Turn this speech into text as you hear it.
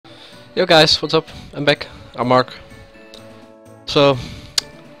Yo guys, what's up? I'm back. I'm Mark. So,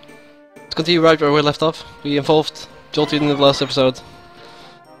 let's continue right where we left off. We involved Jolteon in the last episode.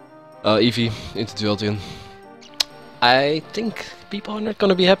 Eevee into Jolteon. I think people are not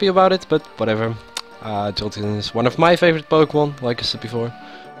gonna be happy about it, but whatever. Jolteon is one of my favorite Pokemon, like I said before.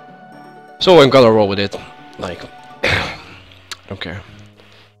 So I'm gonna roll with it. Like, I don't care.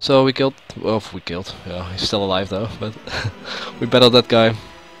 So we killed, yeah, he's still alive though, but we battled that guy.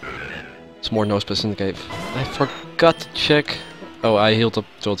 There's more Nosepass in the cave. I forgot to check. Oh, I healed up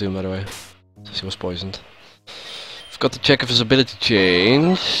Jolteon by the way, since he was poisoned. Forgot to check if his ability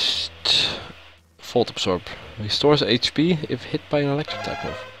changed. Volt Absorb. Restores HP if hit by an electric type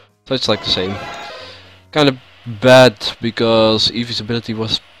move. So it's like the same. Kind of bad because Eevee's ability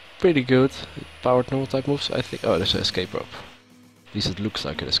was pretty good. It powered normal type moves, I think. Oh, there's an escape rope. At least it looks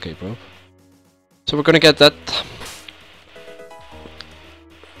like an escape rope. So we're gonna get that.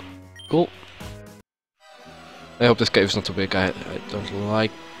 Cool. I hope this cave is not too big. I don't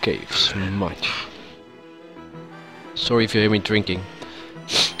like caves much. Sorry if you hear me drinking.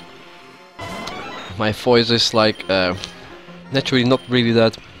 My voice is like naturally not really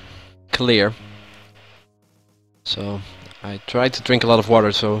that clear. So I try to drink a lot of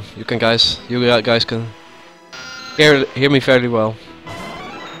water so you guys can hear me fairly well.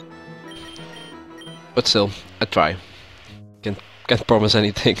 But still, I try. Can't promise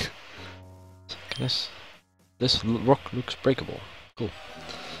anything. This rock looks breakable. Cool.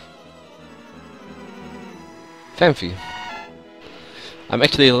 Fanfi. I'm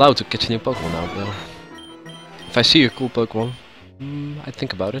actually allowed to catch a new Pokemon now, though. If I see a cool Pokemon, I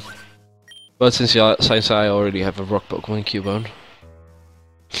think about it. But since I already have a rock Pokemon in Cubone,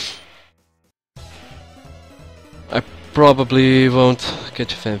 I probably won't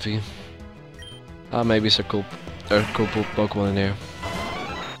catch a Fanfi. Maybe it's a cool Pokemon in here.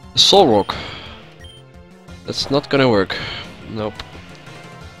 A Solrock. That's not gonna work. Nope.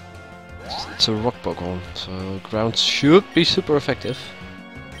 It's a rock Pokemon, so ground should be super effective.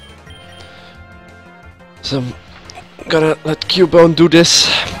 So I'm gonna let Cubone do this.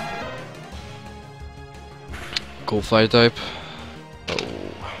 Cool fire type. Oh.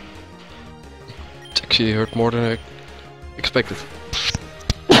 It actually hurt more than I expected.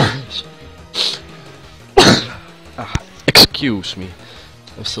 Excuse me.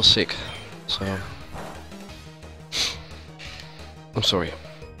 I'm still sick, so I'm sorry.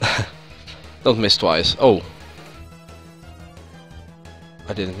 Don't miss twice. Oh,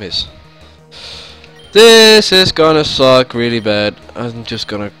 I didn't miss. This is gonna suck really bad. I'm just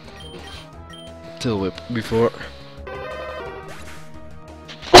gonna tail whip before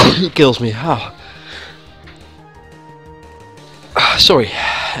he kills me. Ah. Sorry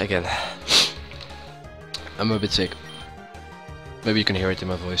again. I'm a bit sick. Maybe you can hear it in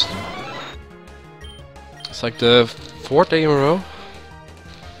my voice too. It's like the 4th day in a row.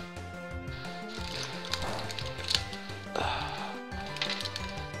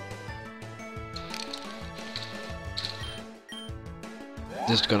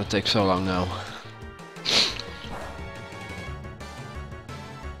 This is gonna take so long now.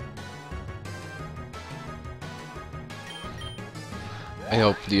 I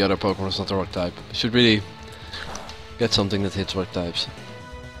hope the other Pokemon is not a rock type. I should really get something that hits rock types.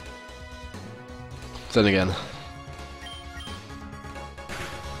 Then again,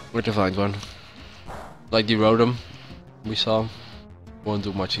 where to find one? Like the Rotom we saw, won't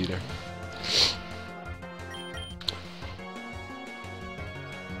do much either.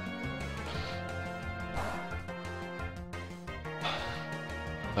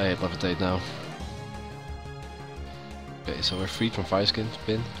 I hate Levitate now. Okay, so we're freed from Fire Skin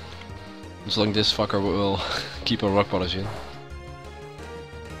Spin. As long as this fucker will keep a rock polish in.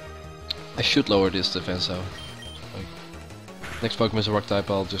 I should lower this defense though. Like, next Pokemon is a rock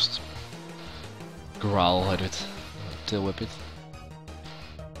type, I'll just growl at it. Tail whip it.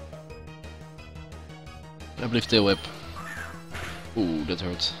 I believe tail whip. Ooh, that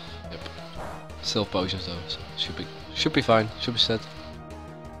hurts. Yep. Still potions though, so should be fine, should be set.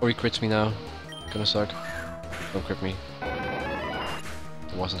 Or he crits me now. Gonna suck. Don't crit me.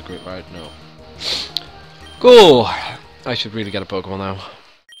 It wasn't a crit, right? No. Cool! I should really get a Pokemon now.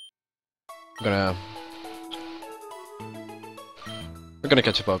 We're gonna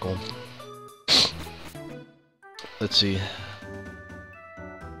catch a Pokemon. Let's see.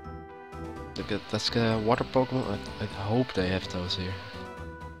 That's a water Pokemon. I hope they have those here.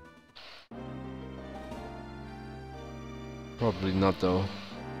 Probably not though.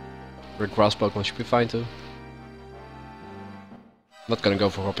 Red grass Pokemon should be fine too. Not gonna go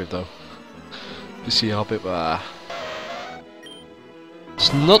for Hoppip though. You see Hoppip,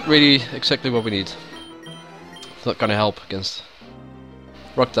 It's not really exactly what we need. It's not gonna help against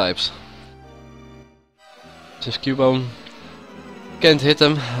rock types. This Cubone can't hit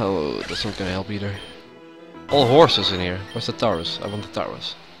them. Oh, that's not gonna help either. All horses in here. Where's the Taurus? I want the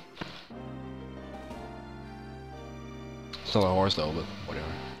Taurus. It's not a horse though, but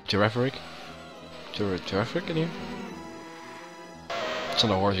whatever. Giraffaric? Giraffaric in here? It's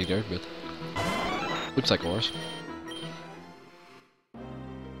not a horse either, but looks like a horse.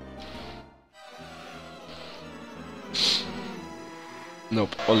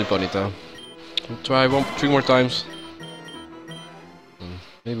 Nope, only Ponyta. We'll try 3 more times.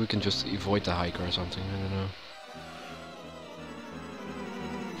 Maybe we can just avoid the hiker or something, I don't know.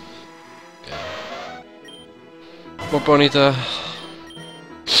 Okay. More Ponyta.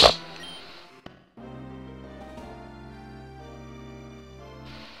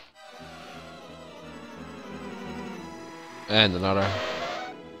 And another.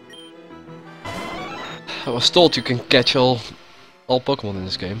 I was told you can catch all Pokemon in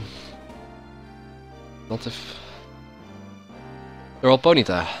this game. Not if they're all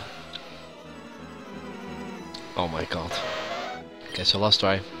Ponyta. Oh my god. Okay, so last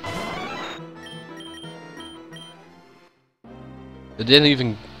try. They didn't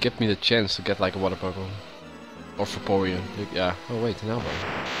even give me the chance to get like a water Pokemon. Or Vaporeon. Yeah. Oh wait, an Abra.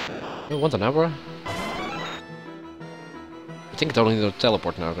 I want an Abra? I think it only needs a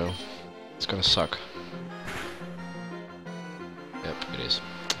teleport now though. It's gonna suck. Yep, it is.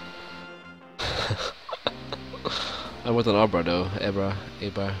 I want an Abra though. Abra,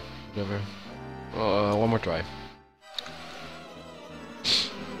 whatever. One more try.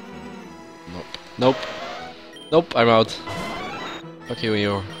 Nope. Nope. Nope, I'm out. Fuck you and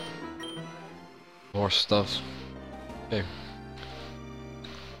your horse stuff. Okay.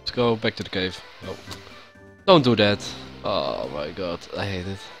 Let's go back to the cave. Nope. Don't do that. Oh my god, I hate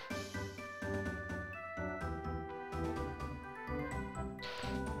it.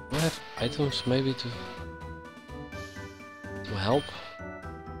 Do I have items maybe to help?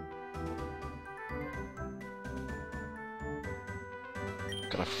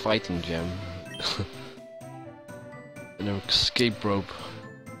 Got a fighting gem. And an escape rope.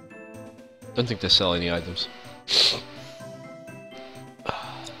 Don't think they sell any items.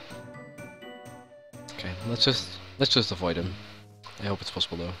 Okay, let's just avoid them. I hope it's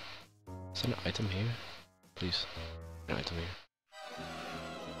possible though. Is there an item here? Please. An item here.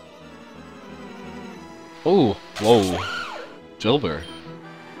 Oh, whoa. Jilbur.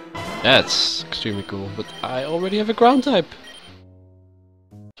 That's extremely cool, but I already have a ground type.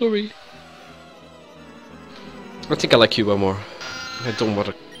 Sorry. I think I like Cuba more. I don't want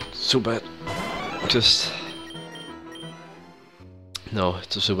it so bad. Just... No,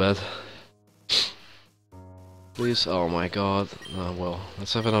 it's so bad. Please, oh my god. Oh well,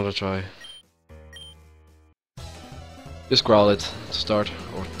 let's have another try. Just growl it to start,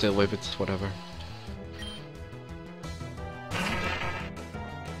 or tail whip it, whatever.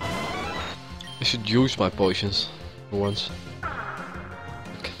 I should use my potions for once.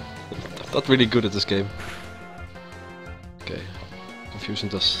 Okay. I'm not really good at this game. Okay, Confusion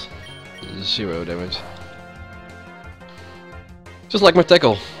does 0 damage. Just like my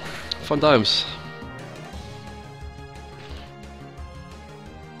tackle. Fun times.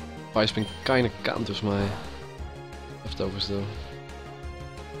 Ice Spin kinda counters my leftovers though.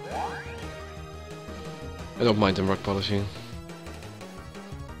 I don't mind them rock polishing.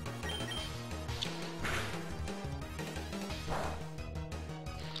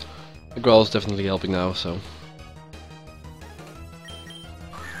 The growl is definitely helping now, so.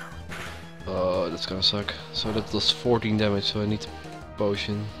 Oh, that's gonna suck. So that does 14 damage, so I need a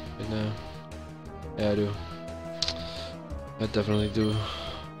potion right now. Yeah, I do. I definitely do.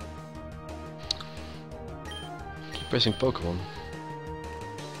 Keep pressing Pokemon.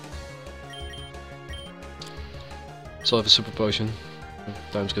 So I have a super potion.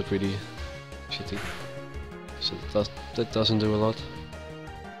 Times get really shitty. So that doesn't do a lot.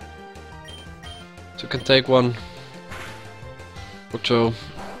 So I can take one or two,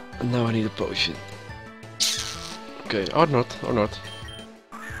 and now I need a potion. Okay, or not, or not.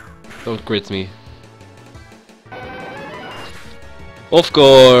 Don't crit me. Of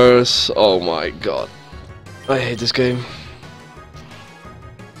course! Oh my god. I hate this game.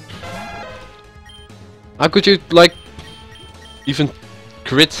 How could you, like, even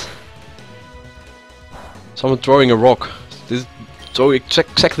crit someone throwing a rock? This throw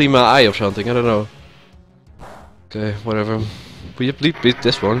exactly in my eye or something, I don't know. Okay, whatever. Will you please beat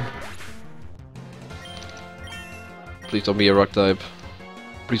this one? Please don't be a rock type.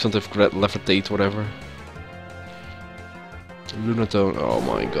 Please don't have levitate, whatever. Lunatone, oh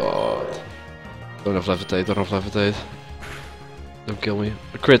my god. Don't have levitate, don't have levitate. Don't kill me.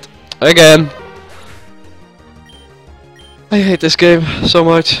 A crit. Again! I hate this game so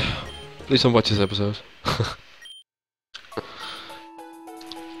much. Please don't watch this episode.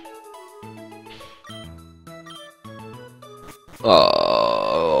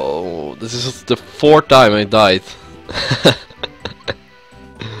 Oh, this is the 4th time I died.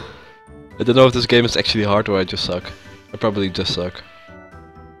 I don't know if this game is actually hard or I just suck. I probably just suck.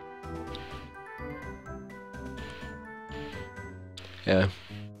 Yeah,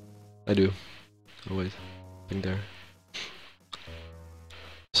 I do. Oh wait, thing there.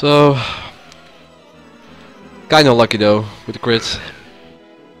 So, kinda lucky though with the crits.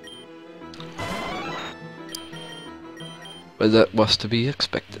 But that was to be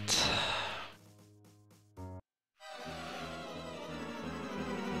expected.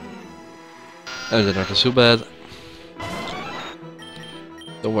 And they're not so bad.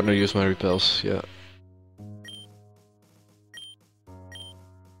 Don't want to use my repels, yeah.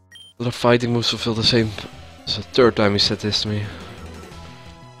 A lot of fighting moves will feel the same. It's the 3rd time he said this to me.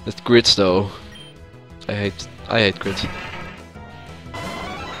 That crits though. I hate crits.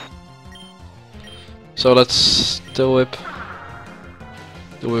 So let's tail whip.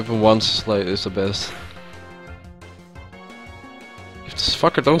 The whipping once is the best. If this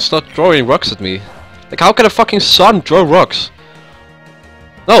fucker don't start throwing rocks at me. Like how can a fucking sun throw rocks?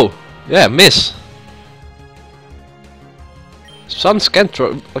 No! Yeah, miss! Suns can't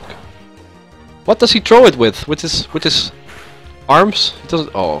throw, like... What does he throw it with? With his arms? He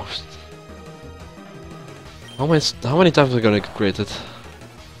doesn't, oh. How many times am I gonna get critted?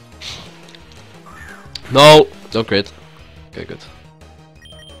 No! Don't crit. Okay, good.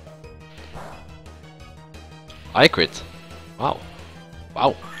 I crit. Wow.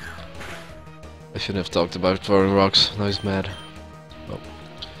 Wow. I shouldn't have talked about throwing rocks. Now he's mad. Oh.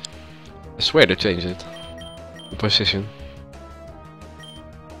 I swear they changed it. The position.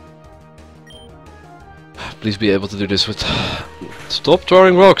 Please be able to do this with... Stop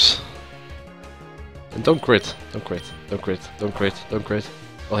throwing rocks! And don't crit. Don't crit. Don't crit. Don't crit. Don't crit.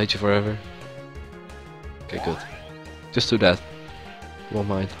 I'll hate you forever. Okay, good. Just do that. You won't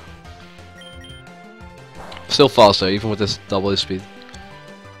mind. Still faster, even with this double his speed.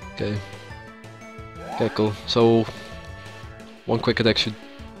 Okay. Okay, cool. So, one quick attack should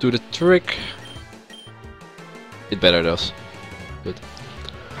do the trick. It better does. Good.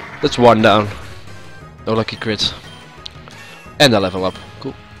 That's 1 down. No lucky crits. And a level up.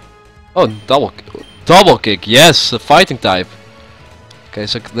 Cool. Oh, double kick. Yes, a fighting type. Okay,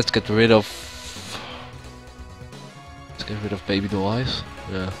 so let's get rid of... Let's get rid of baby doll eyes.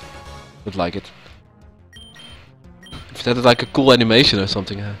 Yeah, would like it. If that is like a cool animation or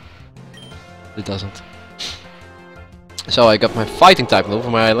something, it doesn't. So I got my fighting type over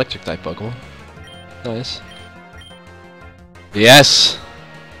my electric type Pokemon. Nice. Yes!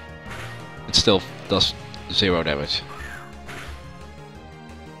 It still does 0 damage.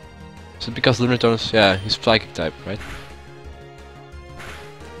 Is it because Lunatone's... Yeah, he's psychic type, right?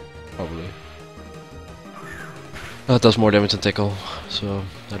 Probably. It does more damage than Tickle, so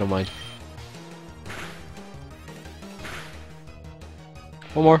I don't mind.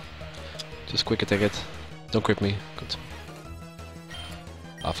 One more. Just quick attack it. Don't crit me. Good.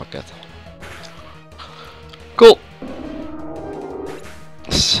 Ah, fuck that. Cool!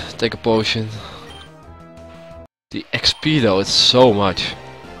 Let's take a potion. The XP though, it's so much.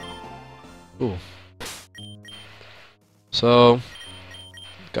 Ooh. So,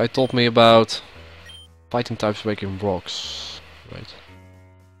 guy told me about fighting types breaking rocks, right?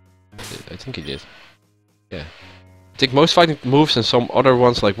 I think he did. Yeah. I think most fighting moves and some other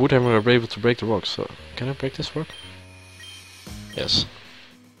ones like Woodhammer are able to break the rocks. So, can I break this rock? Yes.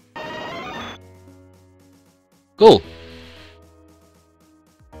 Cool.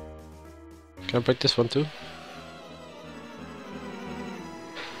 Can I break this one too?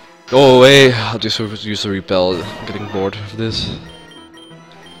 Go away! I'll just use the repel. I'm getting bored of this.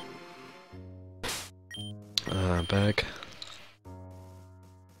 Back.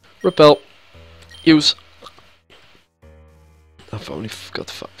 Repel. Use. I've only got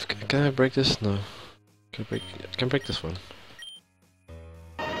 5. Can I break this? No. Can I break this one?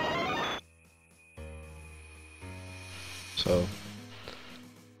 So.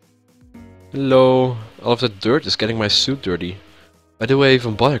 Hello. All of the dirt is getting my suit dirty. Why do I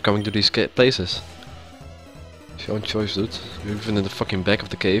even bother coming to these places? It's your own choice, dude. You're even in the fucking back of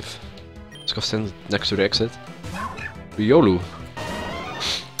the cave. Let's go stand next to the exit. Riolu.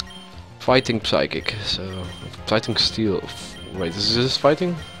 Fighting Psychic. So, fighting Steel. Wait, is this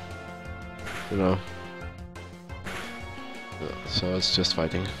fighting? No. so it's just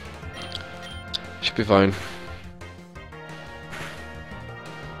fighting. Should be fine.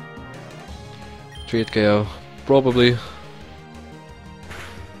 3-hit KO, probably.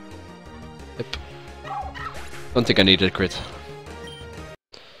 Yep. Don't think I need a crit.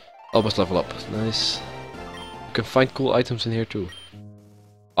 Almost level up. Nice. You can find cool items in here too.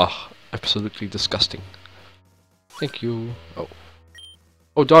 Ah, absolutely disgusting. Thank you. Oh.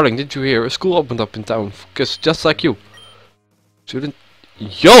 Oh, darling, did you hear? A school opened up in town. Cause just like you. Student.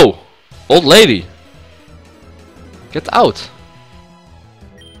 Yo! Old lady! Get out!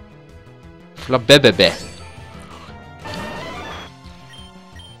 Flabebebe.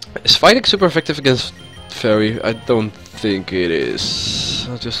 Is fighting super effective against Fairy? I don't think it is.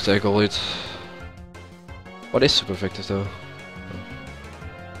 I'll just tackle it. What is super effective though?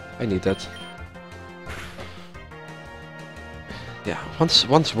 I need that. Yeah,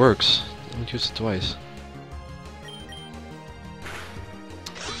 once works. Don't use it twice.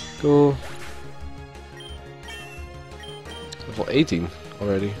 Cool. Level 18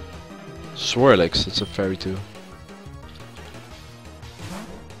 already. Swirlix, it's a fairy too.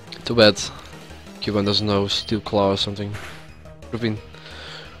 Too bad. Cuban doesn't know Steel Claw or something. Would have been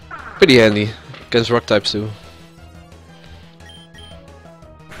pretty handy against rock types too.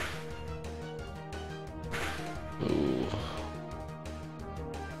 Ooh.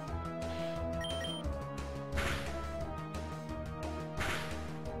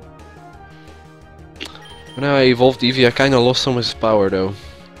 When I evolved Eevee, I kinda lost some of his power though.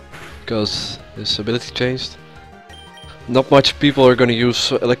 Because his ability changed. Not much people are gonna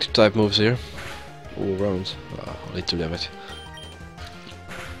use electric type moves here. Ooh, round. Only 2 damage.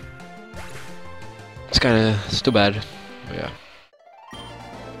 It's too bad. But yeah.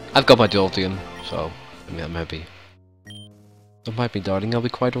 I've got my Jolteon, so I mean, I'm happy. Don't mind me, darling, I'll be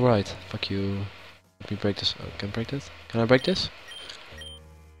quite alright. Fuck you. Let me break this. Oh, can I break this? Can I break this?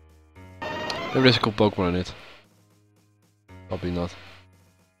 Maybe there's a cool Pokemon in it. Probably not.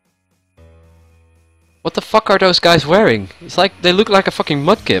 What the fuck are those guys wearing? It's like they look like a fucking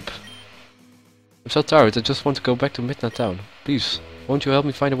mudkip. I'm so tired, I just want to go back to Midnight Town. Please, won't you help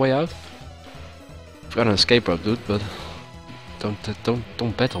me find a way out? I've got an escape rope, dude, but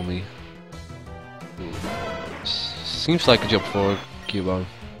don't bet on me. Seems like a job for Cubone.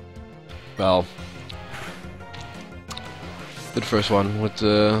 Well, do the first one with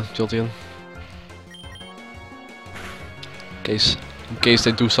Jolteon. In case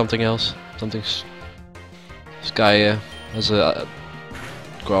they do something else, this guy has a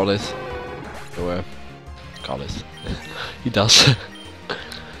Growlithe. Or Growlithe. He does.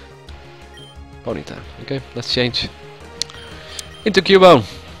 Pony time. Okay, let's change into Cubone.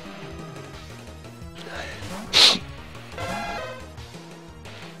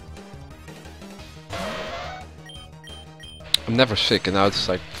 I'm never sick, and now it's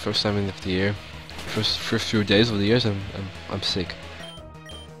like first time of the year. First few days of the year, I'm sick.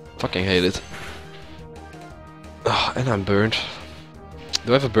 Fucking hate it. Oh, and I'm burned.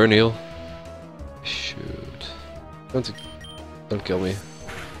 Do I have a burn heal? Shoot. Don't kill me.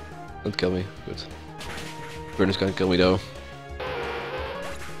 Don't kill me. Good. Burn is gonna kill me though.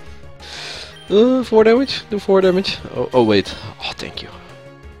 4 damage? Do 4 damage? Oh wait. Oh, thank you.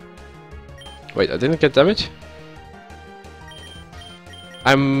 Wait, I didn't get damage?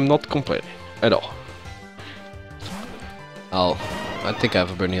 I'm not complaining at all. I think I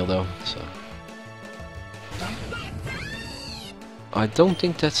have a burn heal though, so. I don't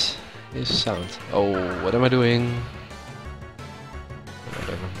think that is sound. Oh, what am I doing?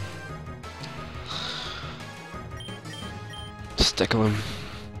 Whatever. Just tackle him.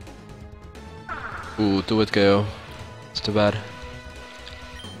 Ooh, 2-hit KO. It's too bad.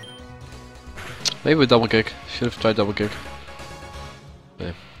 Maybe with double kick. Should have tried double kick.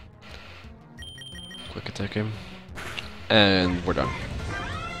 Okay. Quick attack him. And we're done.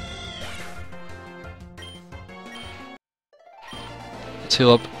 Let's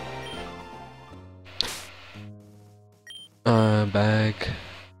heal up. Back.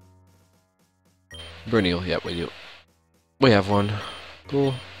 Burn heal, yeah, we do. We have one.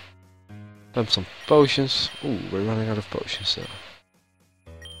 Cool. Pump some potions. Ooh, we're running out of potions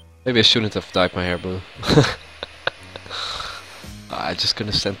though. Maybe I shouldn't have dyed my hair blue. I just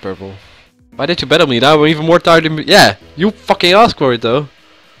couldn't stand purple. Why did you bet on me? Now I'm even more tired than me. Yeah, you fucking asked for it though.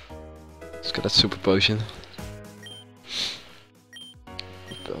 Let's get that super potion.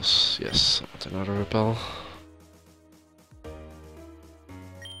 Repels, yes, I want another repel.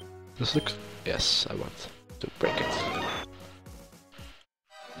 This looks. Yes, I want to break it.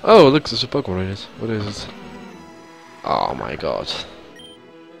 Oh, look, there's a Pokemon in it. What is it? Oh my god.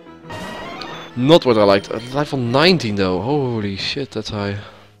 Not what I liked. Level 19 though. Holy shit, that's high.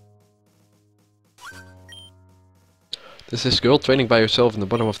 There's this girl training by herself in the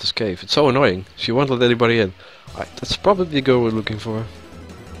bottom of this cave. It's so annoying. She won't let anybody in. Alright, that's probably the girl we're looking for.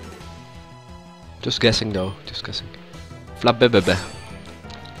 Just guessing though. Just guessing. Flabebebe.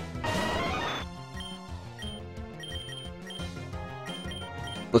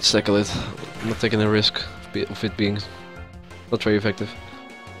 Let's tackle it. I'm not taking a risk of it being not very effective.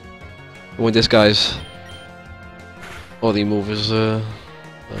 When this guy's all the move is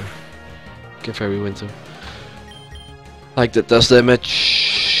get very winter. Like that does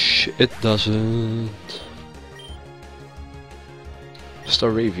damage. It doesn't.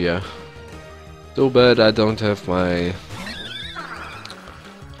 Staravia. Too bad I don't have my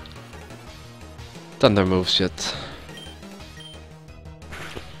thunder moves yet.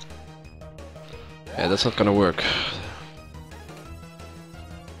 Yeah, that's not gonna work.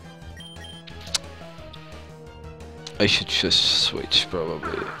 I should just switch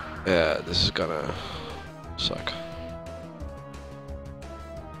probably. Yeah, this is gonna suck.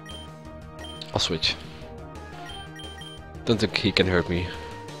 I'll switch. Don't think he can hurt me.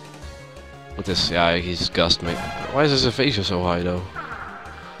 With this, yeah, he's gust me. Why is his evasion so high though?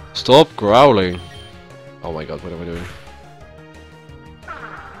 Stop growling! Oh my god, what am I doing?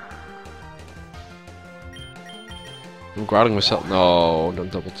 I'm growling myself. No,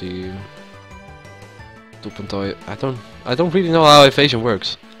 don't double team. I don't really know how evasion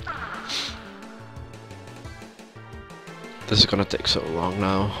works. This is gonna take so long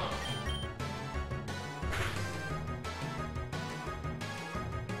now.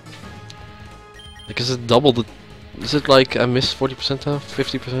 Like, is it double the... Is it like I missed 40% now?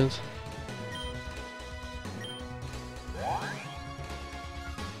 50%?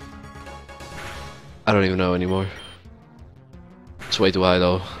 I don't even know anymore. It's way too high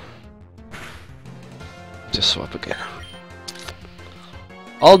though. Just swap again.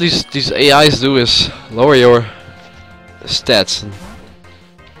 All these AIs do is lower your stats and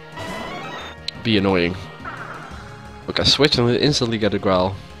be annoying. Look, I switch and instantly get a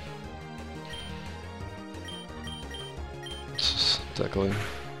growl. Tackling.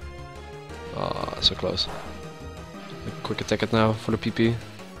 Ah, so close. A quick attack it now for the PP.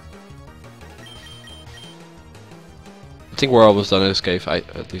 I think we're almost done in this cave.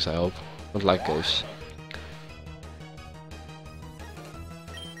 At least I hope. I don't like caves.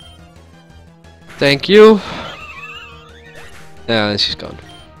 Thank you. Yeah, and she's gone.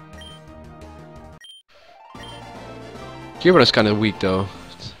 Kieran is kind of weak though.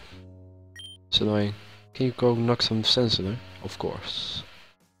 It's annoying. Can you go knock some sense in her? Of course.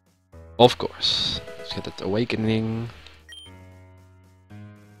 Of course. Let's get that awakening.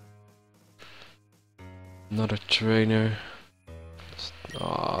 Another trainer.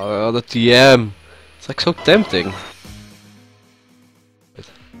 Oh, the TM. It's like so tempting. Wait,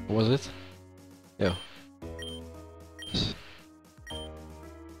 what was it? Yeah.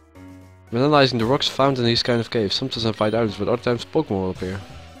 I'm analyzing the rocks found in these kind of caves. Sometimes I find items, but other times Pokémon will appear.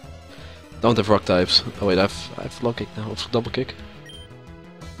 Don't have rock types. Oh wait, I have low kick now. Double kick.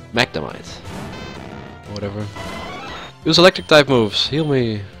 Magnemite. Whatever. Use electric type moves. Heal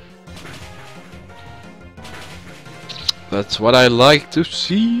me. That's what I like to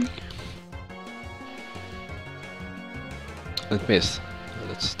see. It missed.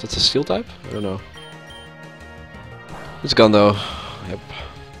 That's a steel type? I don't know. It's gone though. Yep.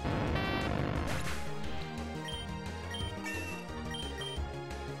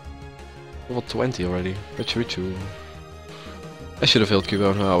 Level 20 already. Pachirichu. I should have healed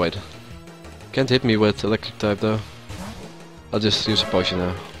Cubone. Oh wait. Can't hit me with electric type though. I'll just use a potion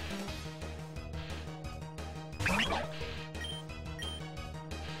now.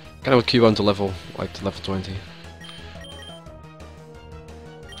 Kinda with Cubone to level 20.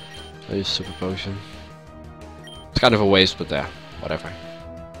 I use super potion. It's kind of a waste, but yeah, whatever.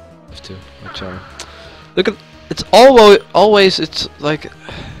 Have to. Charm. Look at it's always it's like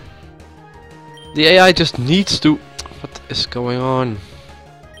the AI just needs to. What is going on?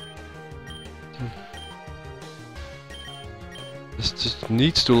 This just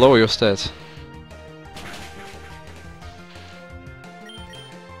needs to lower your stats.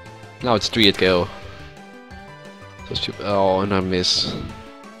 Now it's 3 at KO. So stupid. Oh, and I miss.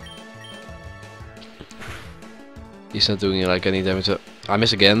 He's not doing like any damage. I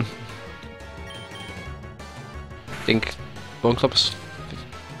miss again. I think Bone Club is.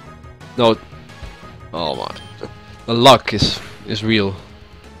 No. Oh my. The luck is real.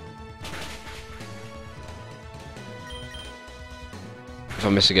 If I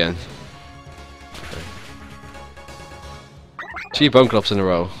miss again. Okay. 3 Bone Clubs in a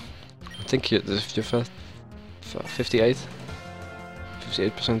row. think you're fat. 58?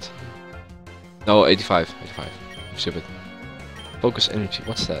 58%? No, 85. 85. Stupid. Focus energy,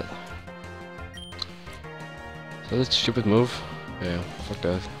 what's that? So that's a stupid move? Yeah, fuck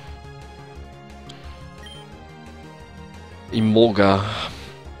that. Emolga.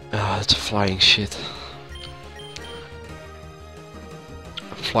 Ah, that's a flying shit.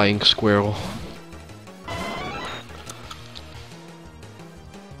 Flying squirrel.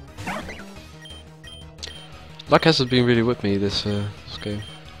 Luck hasn't been really with me this game.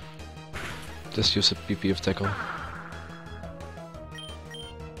 Just use a PP of tackle.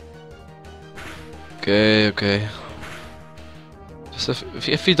 Okay, okay. Just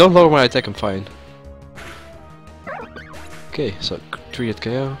if you don't lower my attack, I'm fine. Okay, so 3 at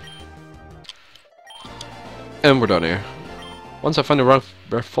KO. And we're done here. Once I find a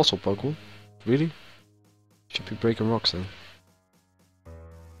rare fossil Pokemon. Really? Should be breaking rocks then.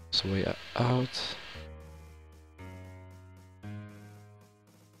 It's the way out.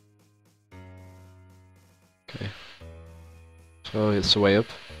 Okay. So it's the way up.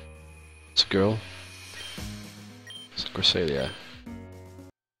 It's a girl. It's a Cresselia.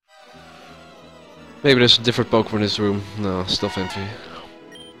 Maybe there's a different Pokemon in this room. No, still empty.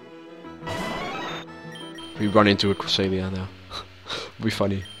 We run into a Cresselia now. Be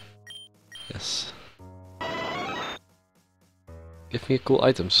funny. Yes. Give me cool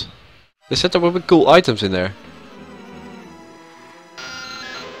items. They said there would be cool items in there.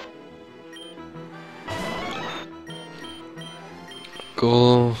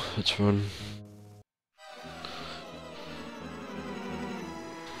 Cool. Let's run.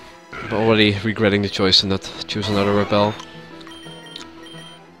 I'm already regretting the choice to not choose another repel.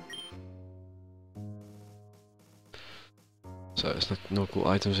 So there's no cool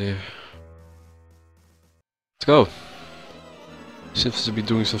items here. Let's go. Seems to be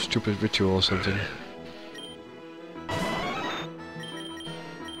doing some stupid ritual or something.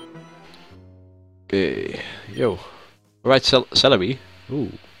 Okay, yo. Alright, Celebi.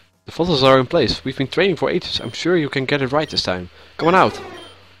 Ooh. The fossils are in place. We've been training for ages. I'm sure you can get it right this time. Come on out.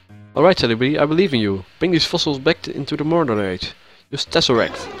 Alright, Celebi, I believe in you. Bring these fossils back into the modern age. Use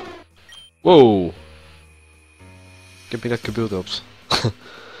Tesseract. Whoa. Give me that Kabutops.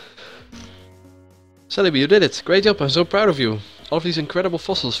 Celebi, you did it! Great job, I'm so proud of you! All of these incredible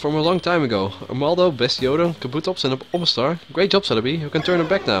fossils from a long time ago. Armaldo, Bestiodo, Kabutops and Omastar. Great job, Celebi, you can turn them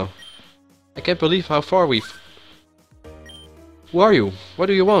back now. I can't believe how far we've... Who are you? What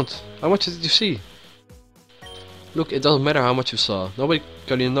do you want? How much did you see? Look, it doesn't matter how much you saw. Nobody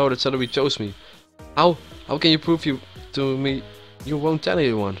can know that Celebi chose me. How can you prove you to me? You won't tell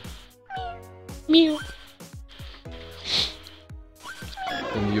anyone. Mew.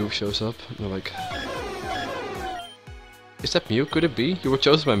 And Mew shows up, and they're like... Is that Mew? Could it be? You were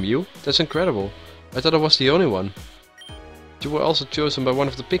chosen by Mew? That's incredible. I thought I was the only one. You were also chosen by one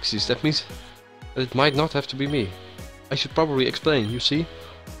of the pixies. That means that it might not have to be me. I should probably explain, you see?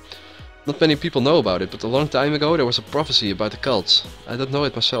 Not many people know about it, but a long time ago there was a prophecy about the cults. I don't know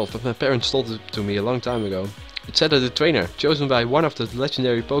it myself, but my parents told it to me a long time ago. It said that the trainer, chosen by one of the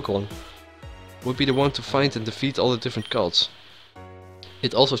legendary Pokémon, would be the one to find and defeat all the different cults.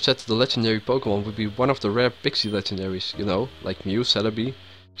 It also said that the legendary Pokémon would be one of the rare Pixie legendaries, you know, like Mew, Celebi,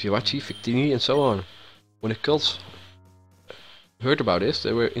 Jiwachi, Victini and so on. When the cults heard about this,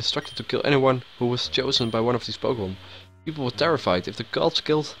 they were instructed to kill anyone who was chosen by one of these Pokémon. People were terrified. If the cults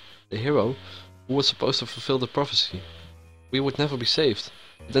killed the hero who was supposed to fulfill the prophecy, we would never be saved.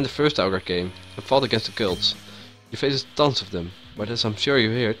 But then the first Augur came and fought against the cults. He faces tons of them, but as I'm sure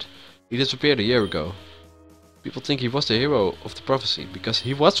you heard, he disappeared a year ago. People think he was the hero of the prophecy because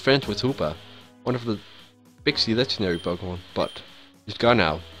he was friends with Hoopa, one of the Pixie legendary Pokémon, but he's gone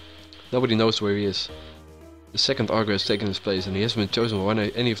now. Nobody knows where he is. The second Augur has taken his place and he hasn't been chosen by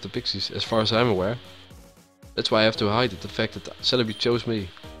any of the Pixies, as far as I'm aware. That's why I have to hide the fact that Celebi chose me.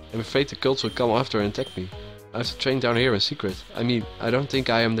 I'm afraid the cults will come after and attack me. I have to train down here in secret. I mean, I don't think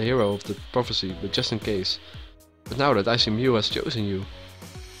I am the hero of the prophecy, but just in case. But now that I see Mew has chosen you,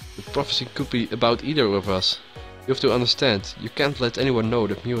 the prophecy could be about either of us. You have to understand, you can't let anyone know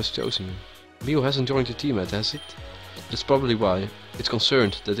that Mew has chosen you. Mew hasn't joined the team yet, has it? That's probably why. It's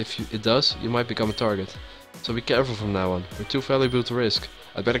concerned that if it does, you might become a target. So be careful from now on. We're too valuable to risk.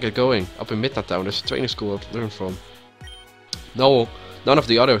 I'd better get going. Up in Midnight Town there's a training school to learn from. No, none of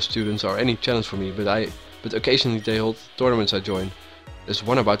the other students are any challenge for me, but occasionally they hold tournaments I join. There's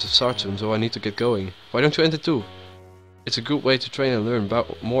one about to start soon, so I need to get going. Why don't you enter too? It's a good way to train and learn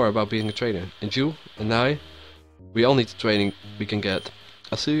more about being a trainer. And you and I, we all need the training we can get.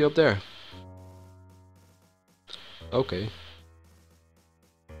 I'll see you up there. Okay.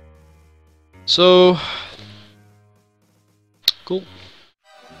 So cool.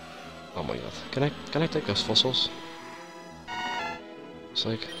 Oh my god. Can I take those fossils? It's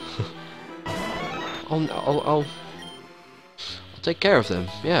like I'll take care of them.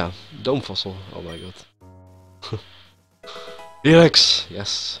 Yeah. Dome fossil. Oh my god. Helix!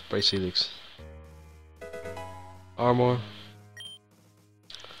 Yes, praise Helix. Armor.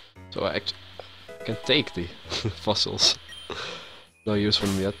 So I can take the fossils. No use for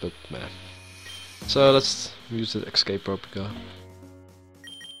them yet, but man. So let's use the escape Propica.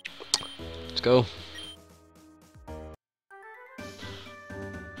 Let's go. I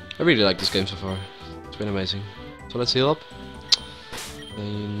really like this game so far. It's been amazing. So let's heal up.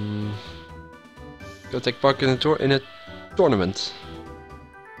 And go take part in a tournament.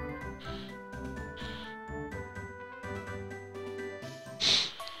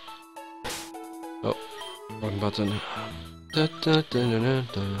 Oh, wrong button. Da, da, da, da, da,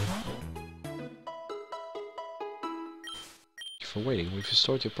 da. Thank you for waiting. We've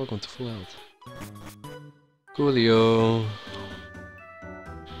restored your Pokemon to full health. Coolio.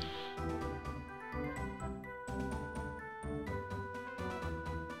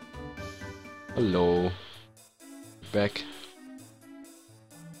 Hello. Back.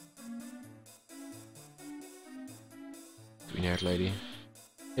 Green-haired lady.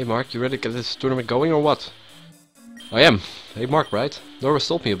 Hey Mark, you ready to get this tournament going or what? I am. Hey Mark, right? Nora's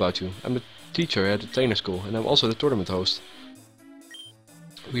told me about you. I'm the teacher at the trainer school and I'm also the tournament host.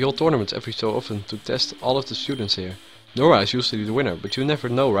 We hold tournaments every so often to test all of the students here. Nora is usually the winner, but you never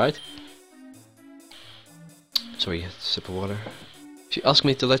know, right? Sorry, sip of water. She asked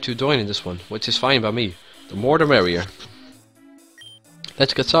me to let you join in this one, which is fine by me. The more the merrier.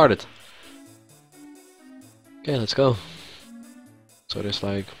 Let's get started. Okay, let's go. So there's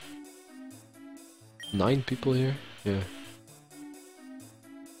like 9 people here. Yeah.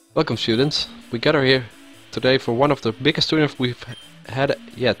 Welcome students. We gather here today for one of the biggest tournaments we've had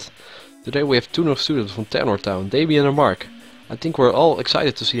yet. Today we have 2 new students from Tenor Town, Damien and Mark. I think we're all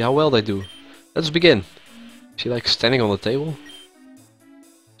excited to see how well they do. Let's begin. She likes standing on the table.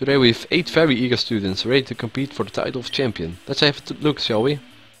 Today we have 8 very eager students ready to compete for the title of champion. Let's have a look, shall we?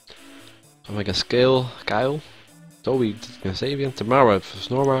 So I guess Kyle, Toby against Avian, Tamara versus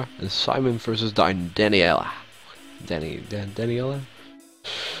Norma, and Simon versus Daniela. Daniela?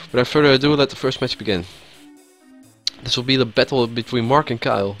 Without further ado, let the first match begin. This will be the battle between Mark and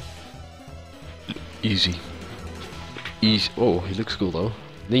Kyle. Easy. Easy. Oh, he looks cool though.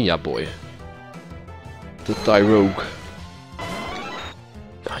 Ninja boy. The Thai rogue.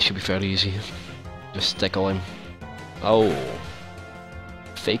 Should be fairly easy. Just tackle him. Oh.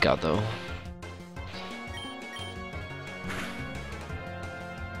 Fake out though.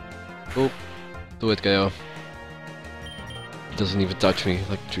 Oh. Do it, KO. Doesn't even touch me,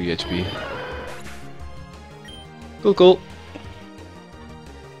 like 3 HP. Cool, cool.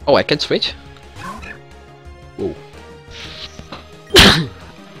 Oh, I can switch? Whoa.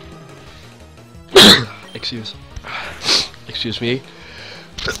 Excuse me.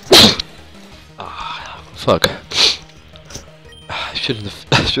 Ah, fuck. I should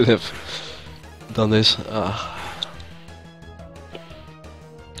have done this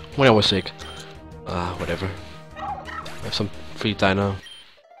when I was sick. Whatever. I have some free time now.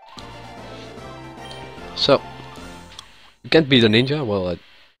 So, you can't beat a ninja? Well, I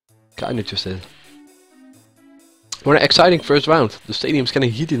kinda just did. What an exciting first round. The stadium's getting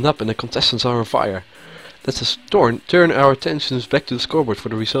heated up and the contestants are on fire. Let's just turn our attentions back to the scoreboard for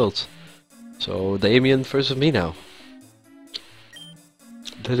the results. So, Damien versus me now.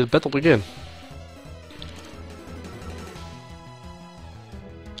 Let the battle begin.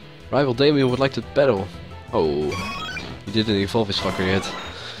 Rival Damien would like to battle. Oh, he didn't evolve his fucker yet.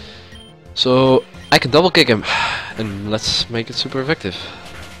 So, I can double kick him. And let's make it super effective.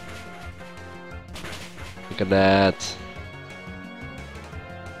 Look at that.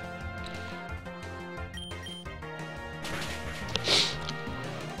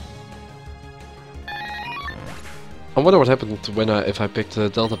 I wonder what happened when if I picked the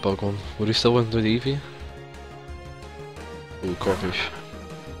Delta Pokemon. Would he still win with the Eevee? Ooh, Corfish.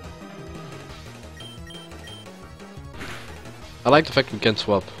 I like the fact we can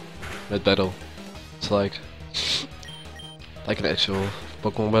swap at battle. It's like an actual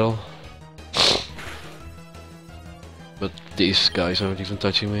Pokemon battle. But these guys aren't even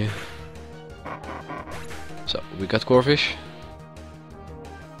touching me. So, we got Corfish.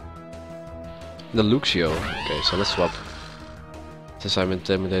 The Luxio. Okay, so let's swap. Since I'm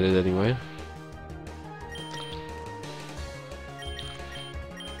intimidated anyway.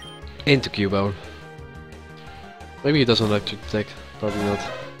 Into Cubone. Maybe he doesn't electric attack. Probably not.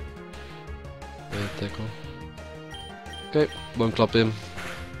 tackle. Okay, won't club him.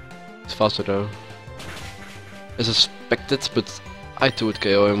 It's faster though. As expected, but I too would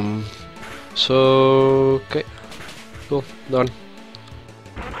KO him. So, okay. Cool, done.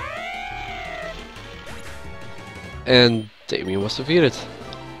 And Damien was defeated.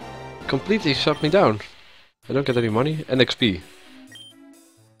 Completely shut me down. I don't get any money and XP.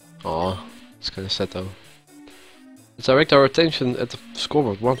 Aw, it's kinda sad though. Let's direct our attention at the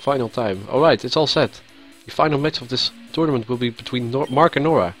scoreboard one final time. Alright, it's all set. The final match of this tournament will be between Mark and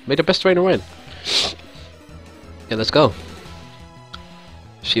Nora. May the best trainer win. Yeah, let's go.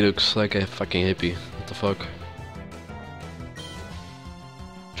 She looks like a fucking hippie. What the fuck?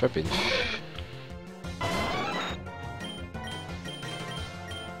 Trapinch.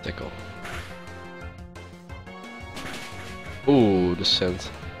 Tackle. Ooh, the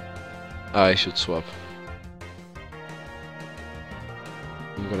scent. I should swap.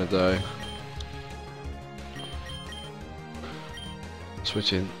 I'm gonna die.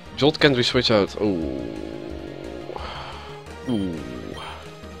 Switch in. Jolt can't we switch out? Ooh. Ooh.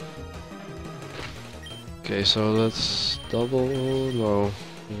 Okay, so let's double. No,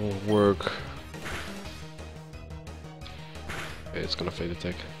 it won't work. Okay, it's gonna fade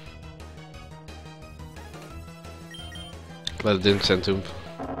attack. Glad it didn't send Tomb.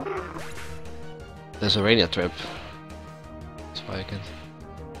 There's a Rania trap. That's why I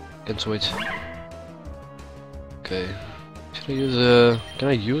can't switch. Okay. Should I use can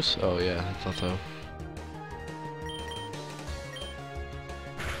I use? Oh yeah, I thought so.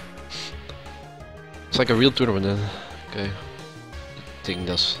 It's like a real tournament then. Okay. The thing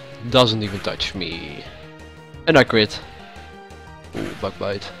doesn't even touch me. And I crit. Ooh, bug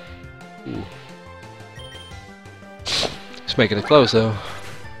bite. Ooh. He's making it close though.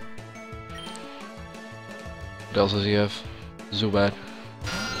 What else does he have? Zubat.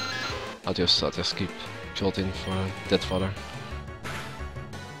 I'll just keep jolting for Dead Father.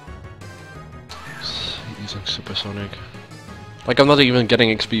 Using Supersonic. Like I'm not even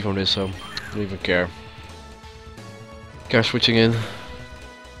getting XP from this, so I don't even care. Care switching in.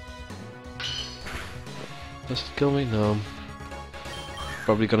 Does it kill me? No.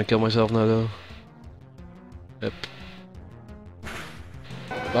 Probably gonna kill myself now though. Yep.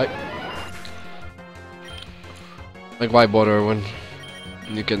 Bye. Like why bother when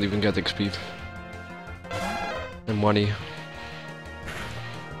you can't even get XP and money.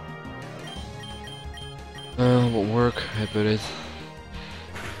 Won't work, I put it.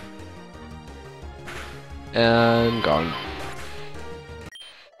 And gone.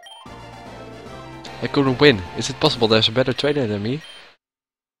 I couldn't win. Is it possible there's a better trainer than me?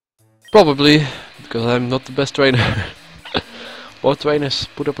 Probably, because I'm not the best trainer. Both trainers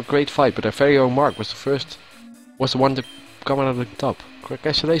put up a great fight, but our very own Mark was the one to come out on the top.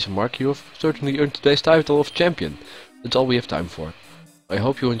 Congratulations Mark, you have certainly earned today's title of champion. That's all we have time for. I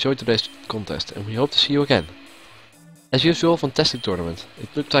hope you enjoyed today's contest, and we hope to see you again. As usual, fantastic tournament. It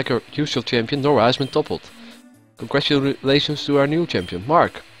looked like our usual champion, Nora, has been toppled. Congratulations to our new champion,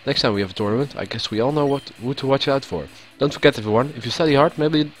 Mark. Next time we have a tournament, I guess we all know who to watch out for. Don't forget everyone, if you study hard,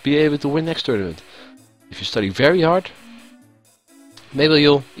 maybe you'll be able to win next tournament. If you study very hard, maybe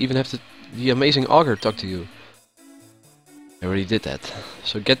you'll even have the amazing Augur talk to you. I already did that.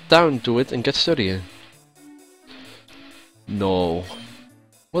 So get down to it and get studying. No.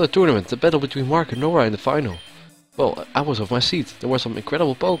 What a tournament, the battle between Mark and Nora in the final. Well, I was off my seat. There were some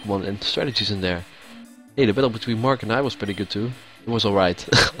incredible Pokemon and strategies in there. Hey, the battle between Mark and I was pretty good too. It was alright.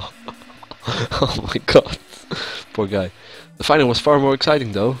 Oh my god. Poor guy. The final was far more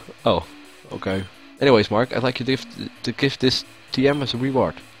exciting though. Oh, okay. Anyways Mark, I'd like you to give this TM as a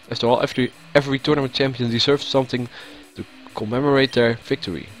reward. After all, every tournament champion deserves something to commemorate their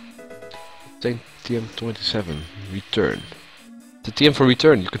victory. Obtain TM 27. Return. The TM for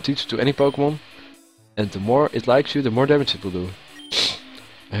return. You can teach it to any Pokemon. And the more it likes you, the more damage it will do.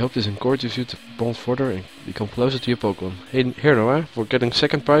 I hope this encourages you to bond further and become closer to your Pokemon. Hey, here Noah, for getting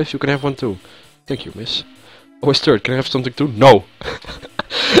second prize, you can have one too. Thank you, miss. Oh, it's third. Can I have something too? No!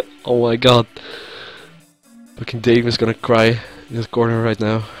 Oh my god. Fucking Dave is gonna cry in his corner right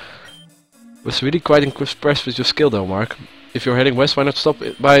now. I was really quite impressed with your skill though, Mark. If you're heading west, why not stop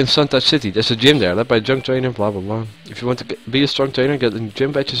by in Suntouch City? There's a gym there, led by a young trainer, blah blah blah. If you want to be a strong trainer, getting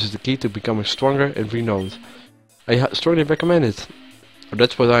gym badges is the key to becoming stronger and renowned. I strongly recommend it. Or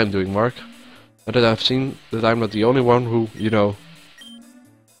that's what I'm doing, Mark. Now that I've seen that I'm not the only one who, you know...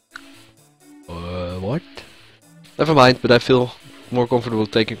 What? Never mind, but I feel more comfortable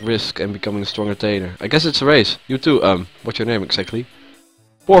taking risks and becoming a stronger trainer. I guess it's a race. You too, what's your name exactly?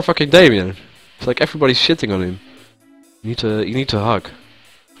 Poor fucking Damien. It's like everybody's shitting on him. You need to hug.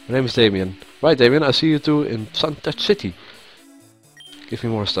 My name is Damien. Right, Damien, I see you too in Suntouch City. Give me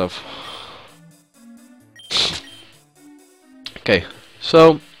more stuff. Okay,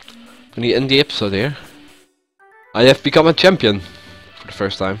 so I'm gonna end the episode here. I have become a champion for the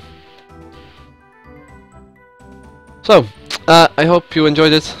first time. So, I hope you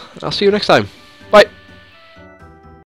enjoyed it. I'll see you next time.